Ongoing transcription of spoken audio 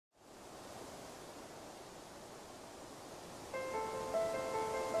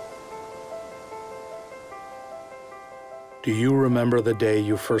Do you remember the day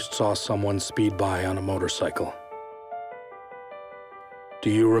you first saw someone speed by on a motorcycle?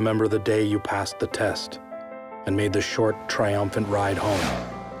 Do you remember the day you passed the test and made the short, triumphant ride home?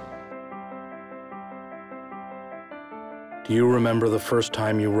 Do you remember the first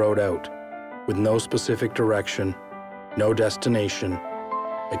time you rode out, with no specific direction, no destination,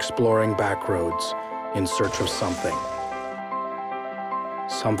 exploring back roads in search of something?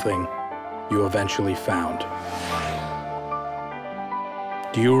 Something you eventually found.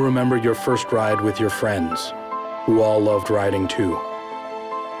 Do you remember your first ride with your friends, who all loved riding too,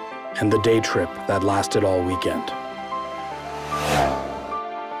 and the day trip that lasted all weekend?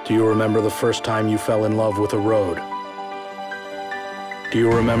 Do you remember the first time you fell in love with a road? Do you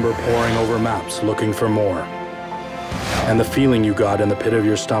remember poring over maps looking for more, and the feeling you got in the pit of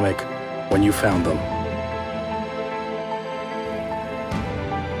your stomach when you found them?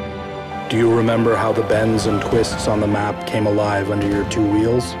 Do you remember how the bends and twists on the map came alive under your two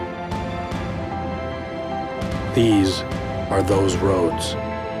wheels? These are those roads.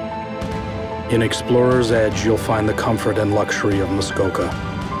 In Explorer's Edge, you'll find the comfort and luxury of Muskoka,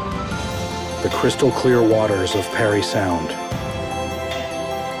 the crystal clear waters of Parry Sound,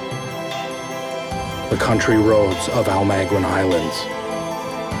 the country roads of Almaguin Highlands,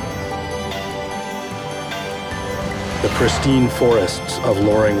 the pristine forests of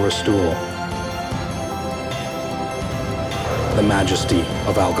Loring-Restoule, the majesty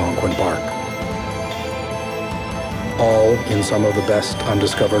of Algonquin Park. All in some of the best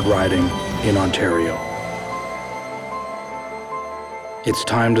undiscovered riding in Ontario. It's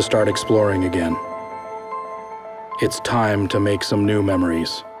time to start exploring again. It's time to make some new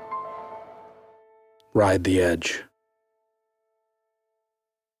memories. Ride the edge.